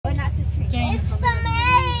It's the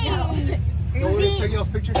maze! No, we're gonna show y'all's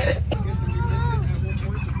pictures.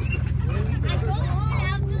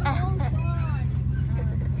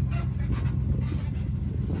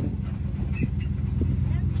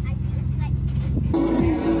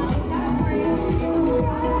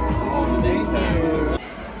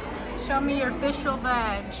 Show me your official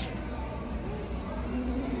badge.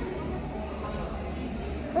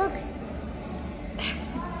 Look.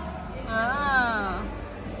 Oh.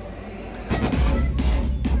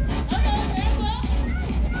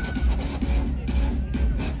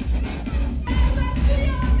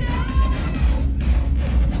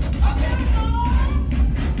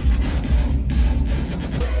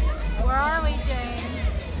 Where are we, James?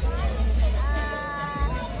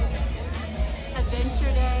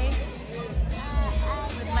 Adventure Day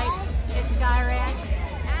with Mike at Sky Ranch.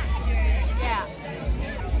 Yeah.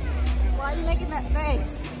 Why are you making that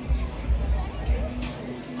face?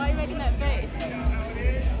 Why are you making that face?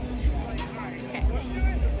 Okay.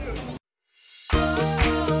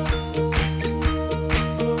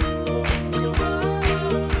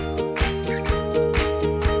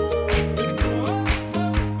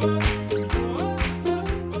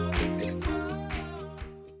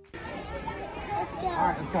 Let's go. All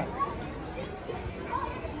right, let's go.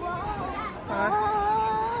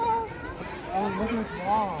 Oh, look at this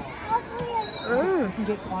wall. Ooh. You can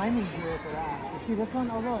get climbing gear for that. You see this one?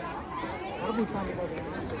 Oh, look. That'll be fun to go down.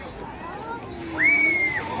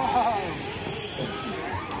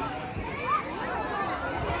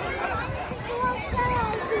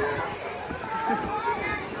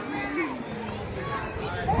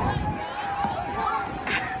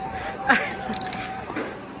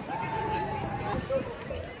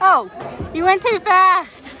 Oh, you went too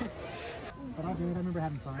fast. But I did. I remember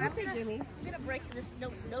having fun. I'm gonna break this.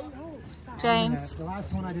 No. James. The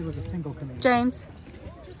last one I did was a single canoe. James.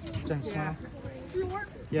 James, smile.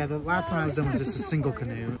 Yeah, the last one I was in was just a single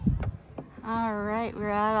canoe. All right, we're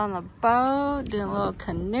out on the boat doing a little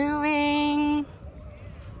canoeing.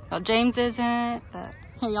 Well, James isn't, but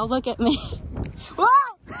here, y'all look at me. Whoa!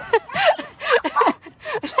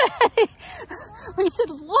 We said,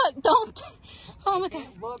 look, don't. Oh my God.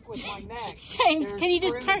 Look with my neck. James, There's can you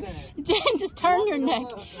just turn? springs in it. James, just turn your neck.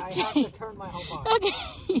 Look, I have James. to turn my whole body. Okay.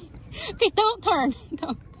 Okay, don't turn.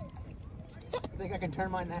 Don't. I think I can turn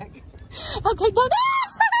my neck. Okay, don't.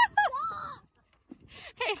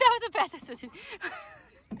 Okay, that was a bad decision.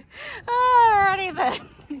 Alrighty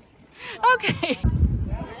then. Okay.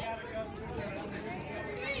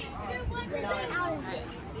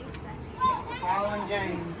 Alan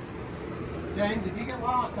James. James, if you get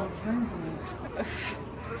lost, don't scream for me.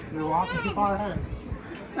 You're walking too far ahead.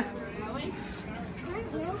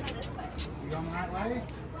 You on the right way?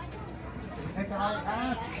 Did you pick the right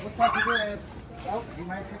path? Looks like you did. Oh, you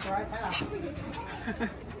might pick the right path.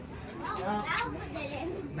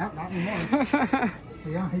 No, not anymore.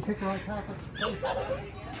 Yeah, he picked the right path.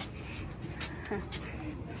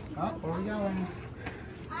 Oh, where are we going?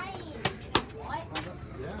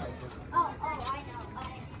 Yeah.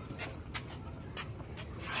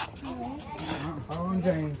 Following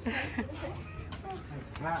James. Let's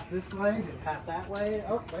path this way, path that way.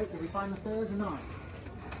 Oh, wait, did we find the stairs or not?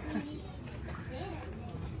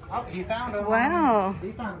 Oh, he found them. Wow.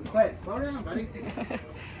 He found them. Quick, slow down, buddy.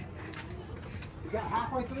 You got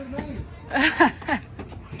halfway through the maze.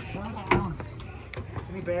 Slow down.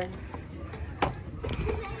 Give me bag.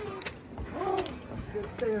 Oh,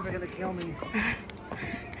 these stairs are gonna kill me.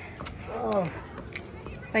 Oh.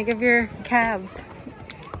 Think of your calves.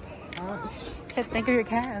 Huh? Think of your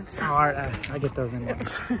calves. Oh, all right, I get those in there.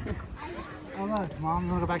 Oh look, Mom,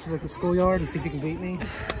 you wanna go back to the schoolyard and see if you can beat me?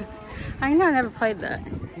 I know, I never played that.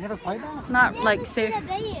 You never played that? Not like so. I have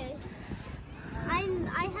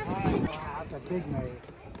Wow, that's a big maze.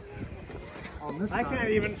 On this I side. can't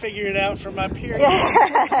even figure it out from up here. Oh,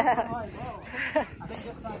 whoa. I think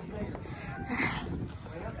this side's bigger.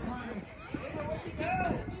 Wait up, come on.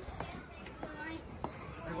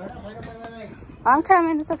 Wait. I'm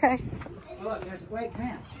coming, it's okay. Look, wait, come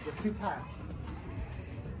here. There's two paths.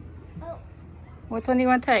 Which one do you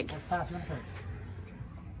want to take? Which path you want to take?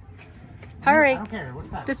 Hurry. I don't care. Which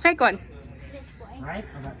path? Just pick one. this way. Right?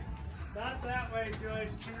 Okay. Not that way,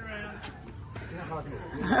 Joyce. Turn around. You're not talking to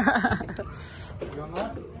me. You going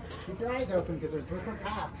left? Keep your eyes open because there's different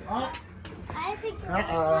paths. Oh! I picked the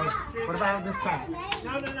Uh-oh. What about this path? No,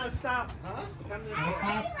 stop. Huh? Come this This way.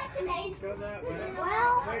 path? Go that way.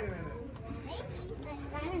 Well, Wait a minute. maybe.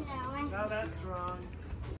 I don't know. No, that's wrong.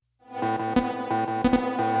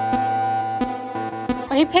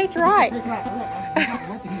 Well, he picked right. Pick right. Look, he's not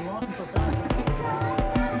looking. He's walking so fast.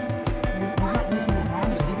 He's not making his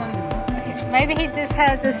mind. He's not even looking. Maybe he just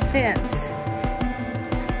has a sense.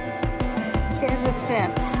 He has a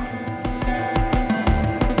sense.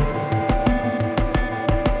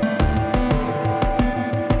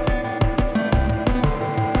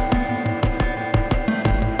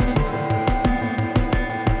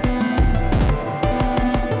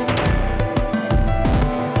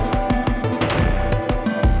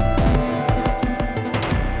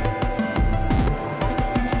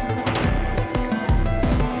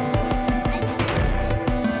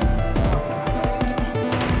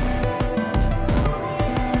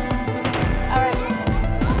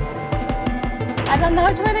 I don't know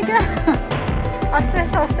which way to go.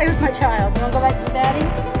 I'll stay with my child. You want to go back with Daddy?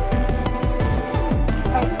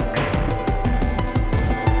 Oh.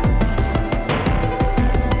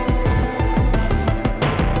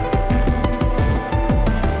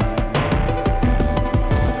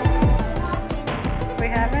 We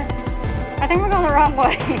haven't? I think we're going the wrong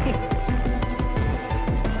way.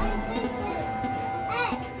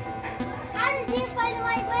 Hey, how did you find the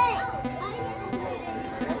right way?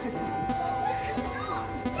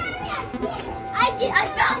 I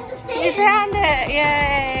found the stage. You found it!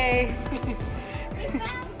 Yay! We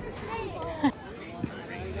found the stage.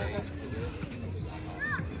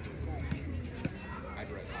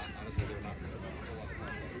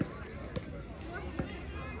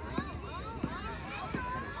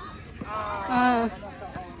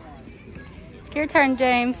 Your turn,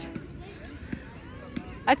 James.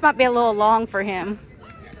 That might be a little long for him.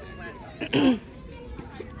 You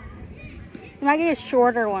might get a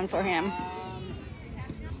shorter one for him.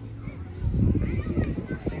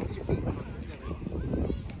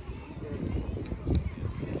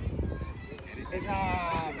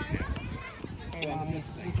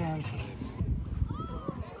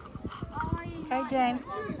 Hey, James.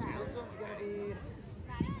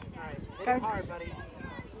 Go. Hard, buddy.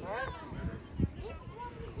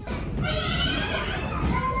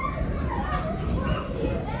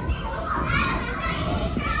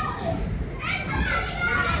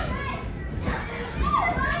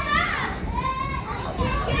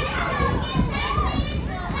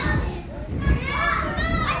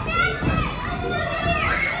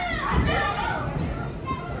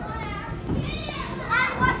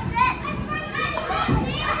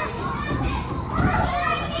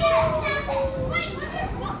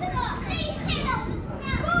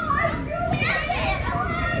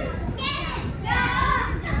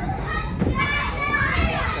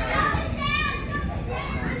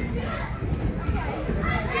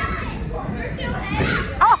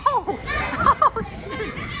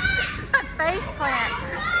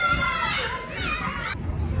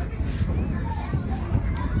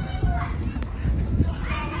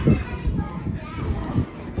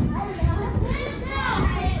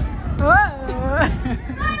 All right.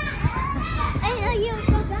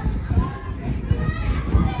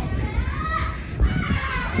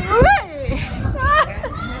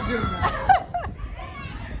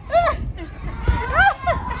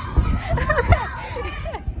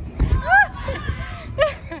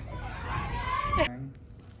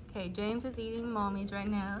 Okay, James is eating Mommy's right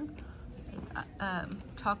now. It's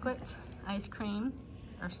chocolate ice cream,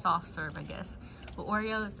 or soft serve, I guess, with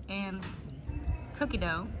Oreos and cookie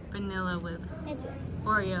dough, vanilla with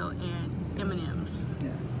Oreo and M&M's.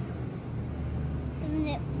 Yeah.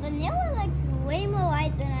 The vanilla looks way more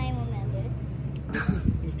white than I remembered.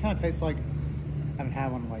 This kind of tastes like, I haven't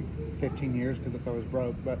had one in like 15 years because it's always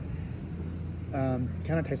broke, but kind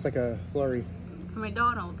of tastes like a flurry. From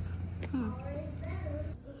McDonald's.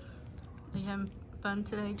 Are you having fun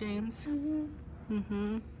today, James?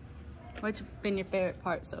 What's been your favorite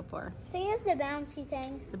part so far? I think it's the bouncy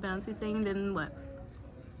thing. The bouncy thing, then what?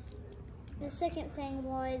 The second thing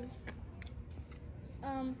was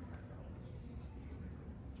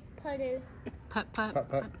putt-oo. Putt-putt?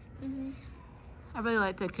 Putt-putt. I really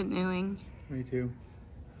like the canoeing. Me too.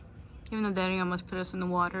 Even though Daddy almost put us in the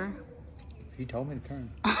water. He told me to turn.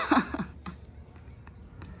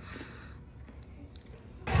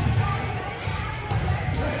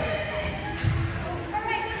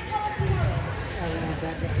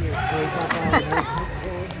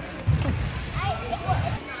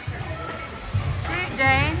 Shoot,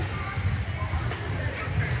 James.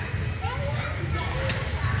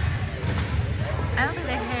 I don't think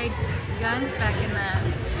they had guns back in the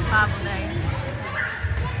Bible days.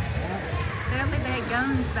 I don't think they had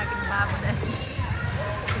guns back in the Bible days.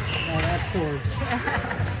 Oh, that's swords.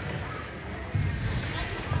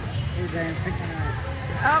 Here, James, pick one out.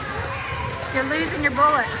 Oh, you're losing your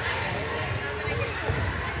bullet.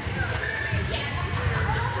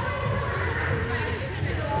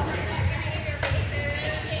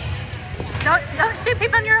 Don't shoot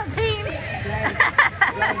people on your own team.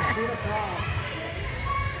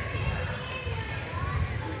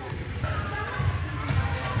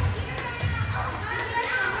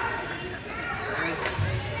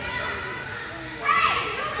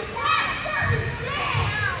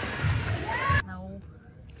 No.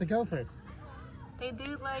 It's a gopher. They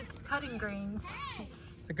do like putting greens.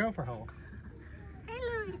 It's a gopher hole. Hey,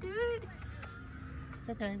 little dude. It's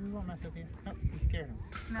okay. We won't mess with you. Oh, you scared him.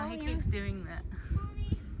 No, he keeps doing that.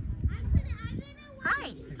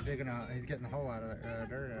 Hi. He's getting the hole out of the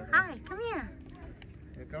dirt. Out of Hi, come here.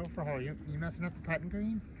 The gopher hole. You messing up the putting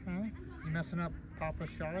green? Huh? You messing up Papa's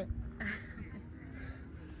shot?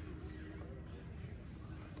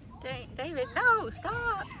 David, no,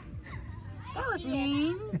 stop. That was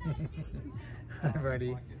mean. Hi,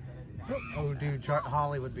 buddy. Oh, dude,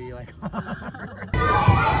 Holly would be like. Back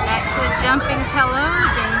to jumping pillow,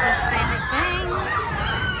 James's favorite thing.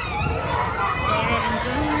 David and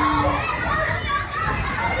James.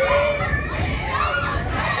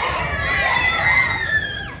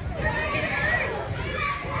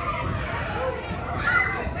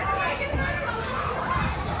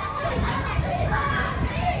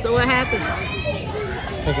 So what happened?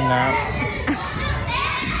 Take a nap.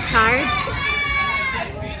 Tired?